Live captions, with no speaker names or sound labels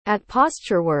At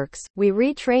PostureWorks, we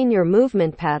retrain your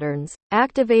movement patterns,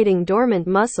 activating dormant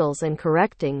muscles and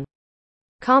correcting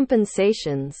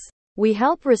compensations. We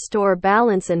help restore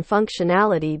balance and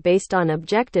functionality based on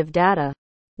objective data.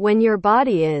 When your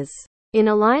body is in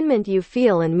alignment, you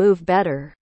feel and move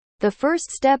better. The first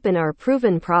step in our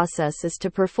proven process is to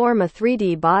perform a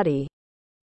 3D body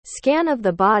scan of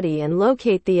the body and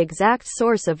locate the exact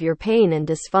source of your pain and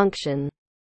dysfunction.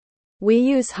 We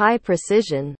use high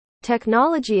precision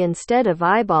technology instead of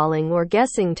eyeballing or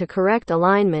guessing to correct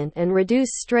alignment and reduce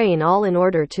strain, all in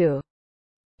order to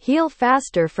heal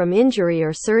faster from injury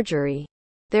or surgery.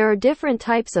 There are different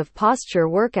types of posture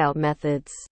workout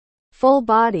methods. Full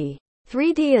body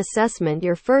 3D assessment.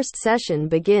 Your first session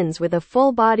begins with a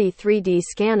full body 3D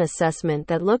scan assessment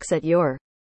that looks at your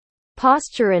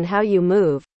posture and how you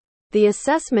move. The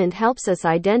assessment helps us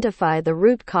identify the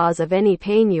root cause of any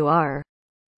pain you are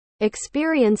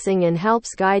experiencing and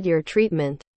helps guide your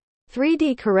treatment.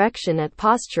 3D correction. At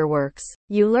PostureWorks,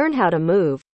 you learn how to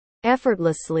move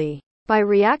effortlessly. By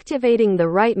reactivating the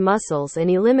right muscles and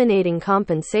eliminating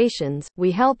compensations,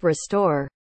 we help restore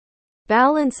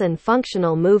balance and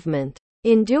functional movement.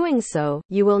 In doing so,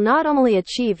 you will not only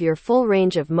achieve your full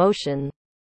range of motion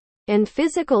and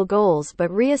physical goals but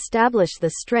re-establish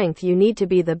the strength you need to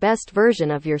be the best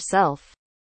version of yourself.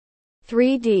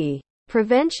 3D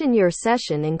prevention. Your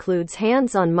session includes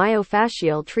hands-on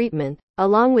myofascial treatment,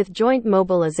 along with joint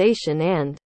mobilization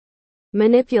and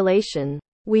manipulation.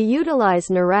 We utilize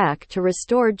NeuRAC to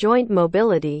restore joint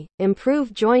mobility,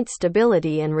 improve joint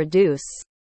stability and reduce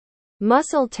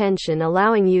muscle tension,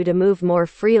 allowing you to move more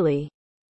freely.